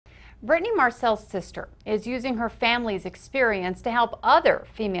Brittany Marcell's sister is using her family's experience to help other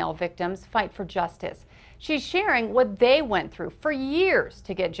female victims fight for justice. She's sharing what they went through for years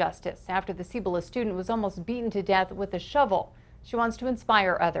to get justice after the Cibola student was almost beaten to death with a shovel. She wants to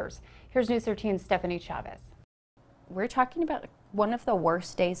inspire others. Here's News 13's Stephanie Chavez. We're talking about one of the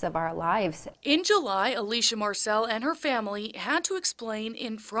worst days of our lives. In July, Alicia Marcell and her family had to explain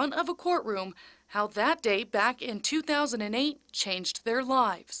in front of a courtroom how that day back in 2008 changed their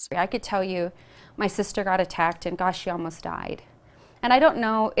lives. I could tell you my sister got attacked and gosh, she almost died. And I don't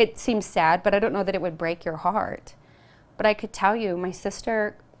know, it seems sad, but I don't know that it would break your heart. But I could tell you my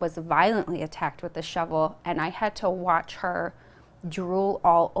sister was violently attacked with a shovel and I had to watch her drool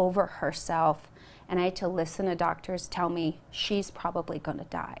all over herself. And I had to listen to doctors tell me she's probably going to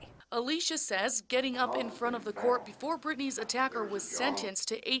die. Alicia says getting up in front of the court before Brittany's attacker was sentenced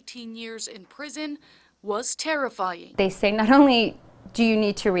to 18 years in prison was terrifying. They say not only do you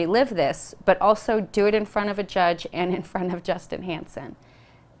need to relive this, but also do it in front of a judge and in front of Justin Hansen.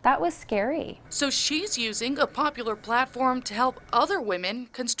 That was scary. So she's using a popular platform to help other women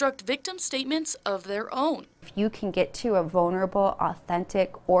construct victim statements of their own. If you can get to a vulnerable,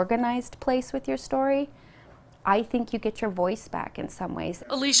 authentic, organized place with your story, I think you get your voice back in some ways.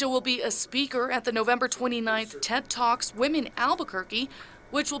 Alicia will be a speaker at the November 29th TED Talks Women Albuquerque,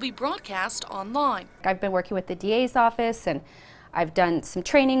 which will be broadcast online. I've been working with the DA's office and I've done some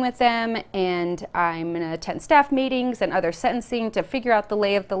training with them, and I'm going to attend staff meetings and other sentencing to figure out the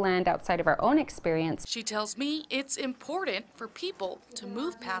lay of the land outside of our own experience. She tells me it's important for people to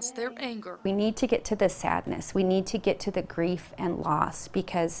move past their anger. We need to get to the sadness. We need to get to the grief and loss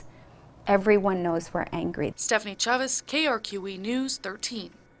because everyone knows we're angry. Stephanie Chavez, KRQE News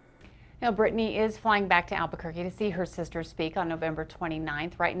 13. Now, Brittany is flying back to Albuquerque to see her sister speak on November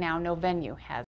 29th. Right now, no venue has